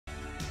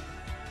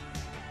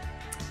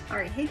All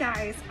right, hey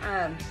guys.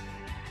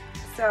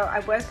 So I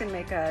was gonna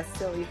make a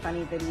silly,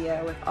 funny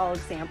video with all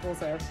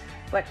examples of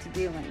what to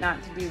do and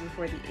not to do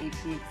before the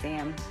AP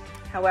exam.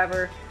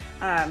 However,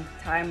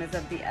 time is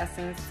of the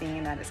essence,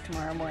 seeing that it's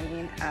tomorrow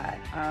morning at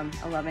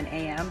 11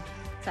 a.m.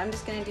 So I'm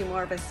just gonna do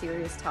more of a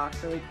serious talk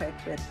really quick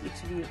with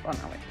each of you, well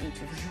not with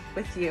each of you,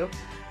 with you,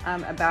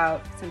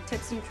 about some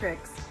tips and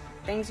tricks,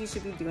 things you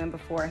should be doing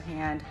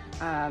beforehand,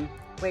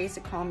 ways to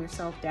calm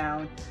yourself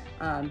down,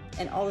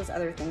 and all those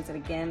other things that,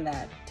 again,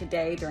 that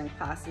today during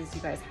classes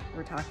you guys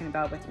were talking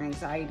about with your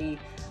anxiety,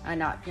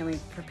 not feeling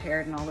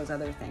prepared and all those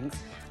other things.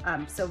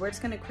 So we're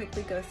just going to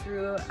quickly go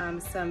through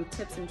some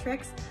tips and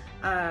tricks.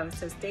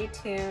 So stay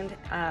tuned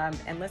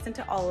and listen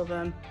to all of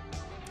them.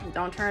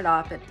 Don't turn it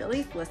off, but at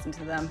least listen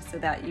to them so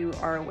that you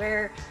are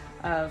aware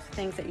of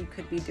things that you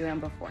could be doing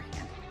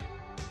beforehand.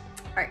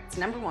 All right, so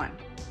number one.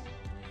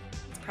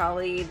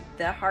 Probably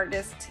the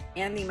hardest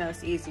and the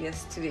most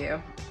easiest to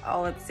do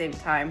all at the same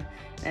time,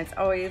 and it's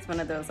always one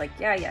of those like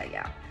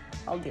yeah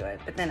I'll do it,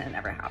 but then it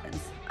never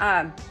happens.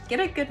 Get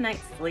a good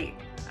night's sleep.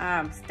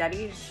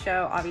 Studies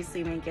show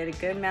obviously when you get a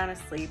good amount of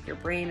sleep, your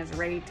brain is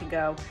ready to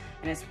go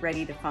and it's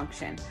ready to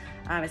function,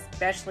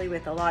 especially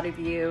with a lot of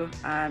you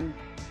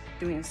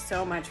doing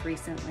so much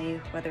recently,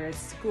 whether it's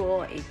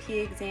school, AP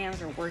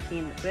exams, or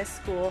working with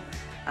school.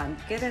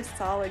 Get a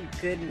solid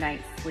good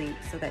night's sleep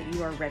so that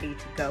you are ready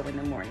to go in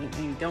the morning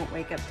and you don't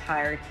wake up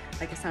tired.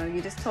 Like some of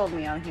you just told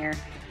me on here,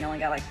 you only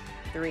got like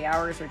 3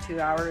 hours or 2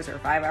 hours or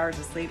 5 hours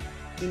of sleep.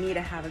 You need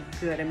to have a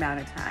good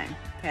amount of time,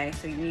 okay?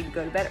 So you need to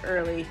go to bed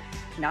early,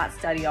 not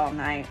study all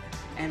night,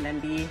 and then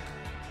be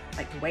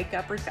like wake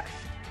up refreshed.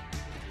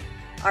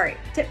 All right,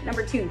 tip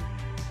number two.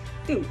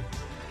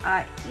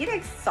 Eat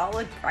a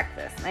solid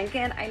breakfast. And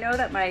again, I know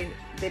that my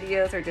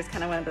videos are just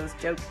kind of one of those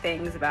joke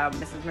things about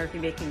Mrs. Murphy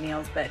making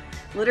meals, but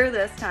literally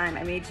this time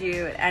I made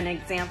you an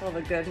example of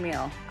a good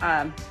meal.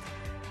 And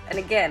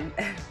again,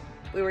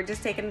 we were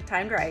just taking the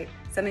time to write.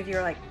 Some of you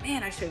are like,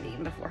 man, I should have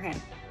eaten beforehand.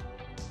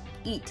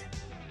 Eat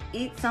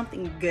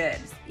something good.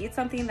 Eat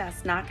something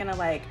that's not gonna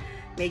like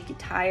make you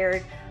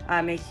tired,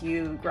 make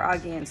you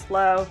groggy and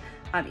slow.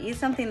 Eat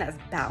something that's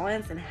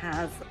balanced and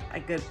has a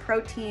good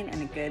protein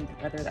and a good,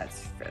 whether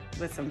that's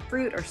with some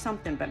fruit or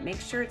something, but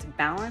make sure it's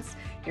balanced.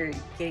 You're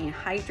getting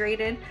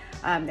hydrated,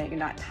 that you're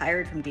not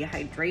tired from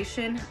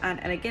dehydration.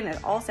 And again,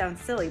 it all sounds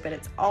silly, but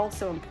it's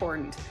also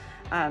important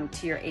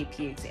to your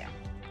AP exam.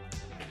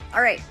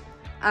 All right,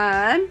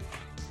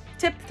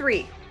 tip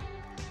three,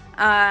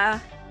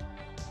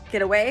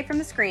 get away from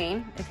the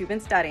screen if you've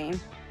been studying,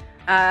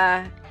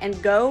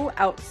 and go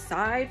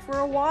outside for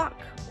a walk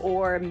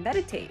or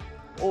meditate,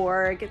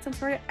 or get some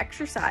sort of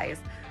exercise.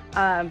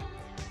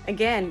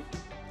 Again,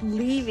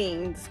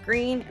 leaving the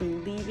screen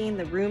and leaving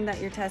the room that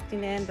you're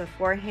testing in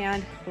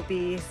beforehand will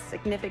be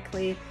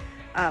significantly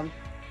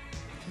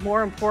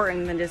more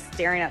important than just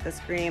staring at the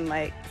screen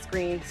like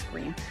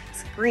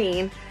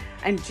screen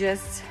and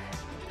just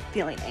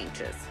feeling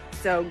anxious.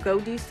 So go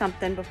do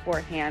something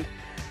beforehand.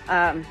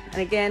 And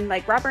again,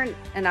 like Robert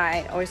and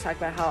I always talk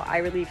about how I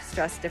relieve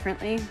stress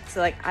differently. So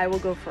like I will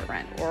go for a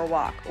run or a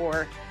walk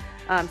or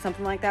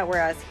something like that,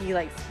 whereas he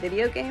likes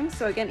video games.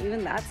 So again,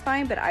 even that's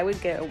fine, but I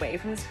would get away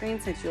from the screen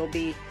since you'll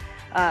be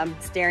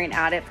staring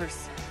at it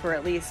for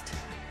at least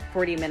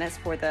 40 minutes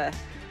for the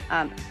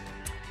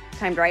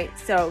timed write.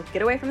 So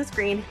get away from the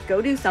screen,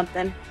 go do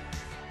something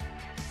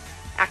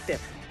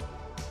active.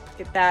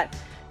 Get the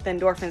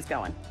endorphins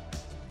going.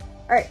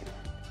 All right,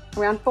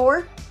 round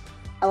 4,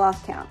 I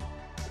lost count.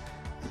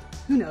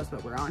 Who knows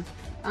what we're on?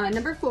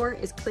 Number 4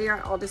 is clear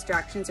out all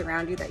distractions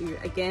around you that you,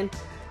 again,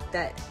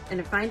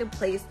 and find a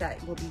place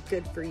that will be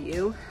good for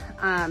you.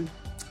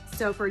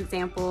 So for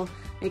example,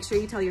 make sure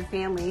you tell your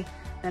family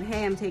that,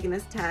 hey, I'm taking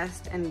this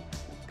test, and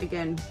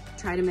again,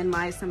 try to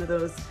minimize some of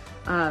those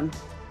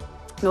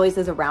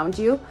noises around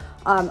you.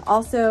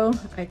 Also,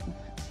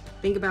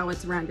 think about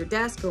what's around your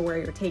desk or where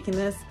you're taking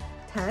this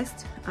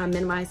test.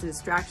 Minimize the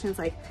distractions.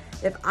 Like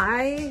if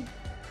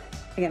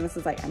again, this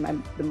is like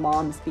the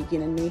mom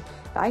speaking in me.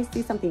 If I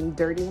see something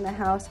dirty in the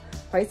house,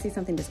 if I see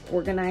something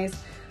disorganized,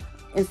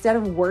 instead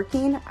of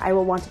working, I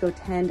will want to go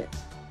tend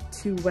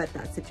to what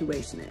that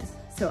situation is.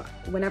 So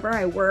whenever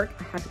I work,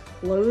 I have to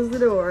close the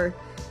door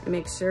and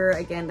make sure,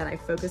 again, that I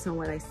focus on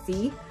what I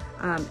see.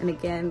 And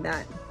again,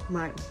 that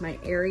my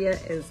area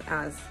is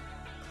as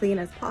clean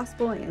as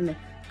possible and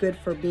good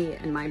for me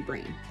and my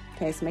brain.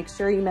 Okay, so make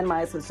sure you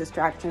minimize those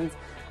distractions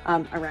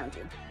around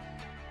you.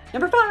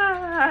 Number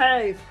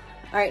 5.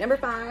 All right, number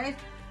 5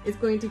 is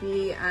going to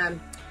be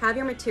have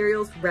your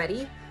materials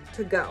ready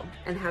to go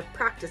and have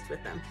practiced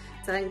with them.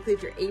 So that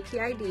includes your AP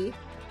ID.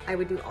 I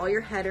would do all your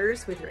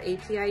headers with your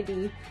AP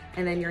ID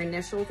and then your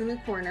initials in the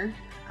corner.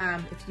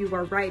 If you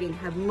are writing,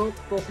 have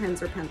multiple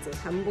pens or pencils,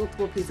 have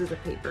multiple pieces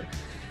of paper.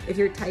 If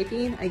you're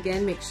typing,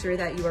 again, make sure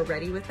that you are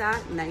ready with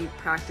that and that you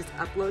practice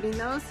uploading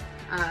those.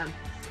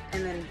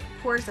 And then,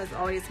 of course, as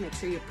always, make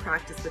sure you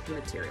practice with the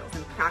materials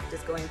and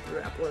practice going through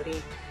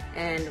uploading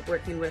and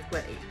working with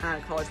what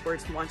College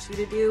Words wants you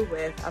to do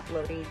with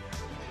uploading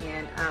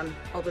and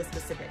all the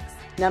specifics.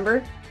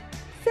 Number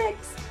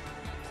 6,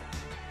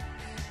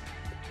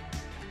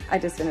 I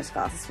just finished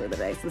classes for the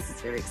day, so this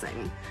is very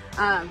exciting.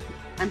 I'm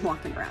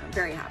walking around, I'm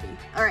very happy.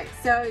 All right,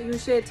 so you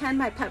should attend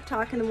my pep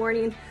talk in the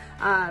morning.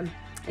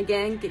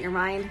 Again, get your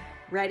mind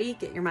ready,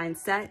 get your mind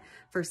set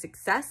for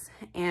success.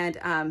 And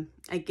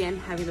again,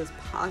 having those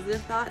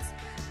positive thoughts,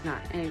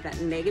 not any of that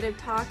negative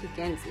talk.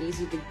 Again, it's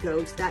easy to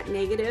go to that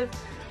negative,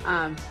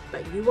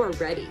 but you are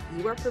ready.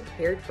 You are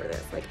prepared for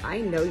this. Like, I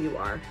know you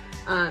are.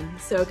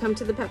 So come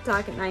to the pep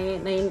talk at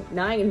 9 a.m.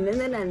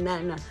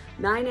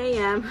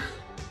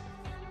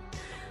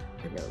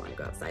 I really want to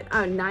go outside.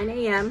 9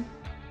 a.m.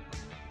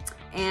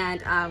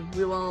 And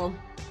we will,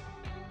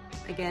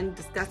 again,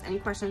 discuss any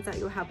questions that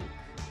you have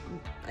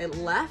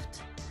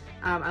left.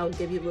 I'll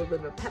give you a little bit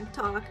of a pep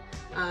talk,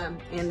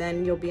 and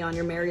then you'll be on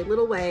your merry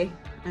little way.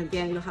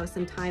 Again, you'll have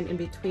some time in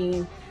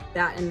between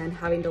that and then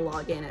having to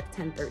log in at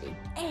 10:30.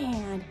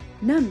 And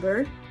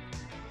number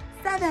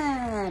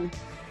 7,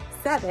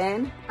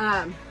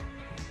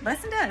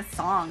 listen to a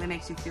song that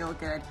makes you feel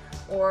good,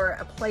 or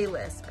a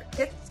playlist, or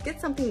get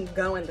something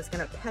going that's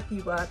gonna pep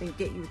you up and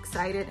get you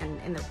excited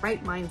and in the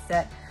right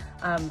mindset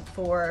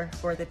for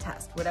the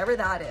test, whatever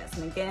that is.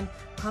 And again,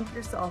 pump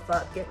yourself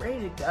up, get ready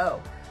to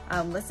go.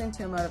 Listen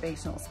to a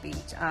motivational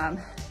speech,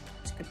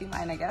 which could be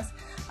mine, I guess.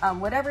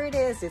 Whatever it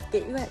is, just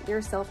get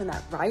yourself in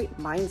that right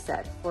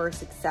mindset for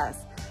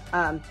success.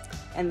 And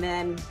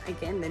then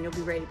again, then you'll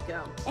be ready to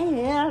go.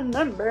 And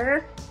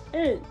number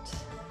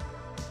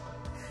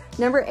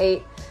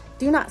 8,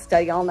 do not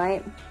study all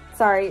night.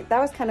 Sorry, that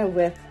was kind of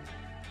with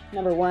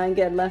number 1,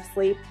 get enough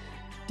sleep.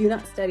 Do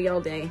not study all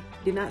day.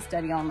 Do not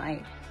study all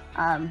night.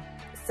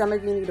 Some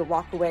of you need to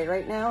walk away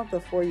right now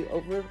before you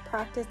over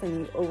practice and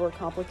you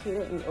overcomplicate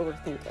it and you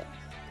overthink it.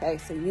 Okay,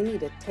 so you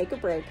need to take a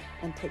break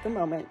and take a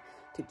moment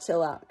to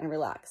chill out and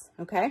relax.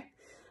 Okay,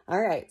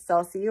 all right, so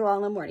I'll see you all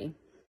in the morning.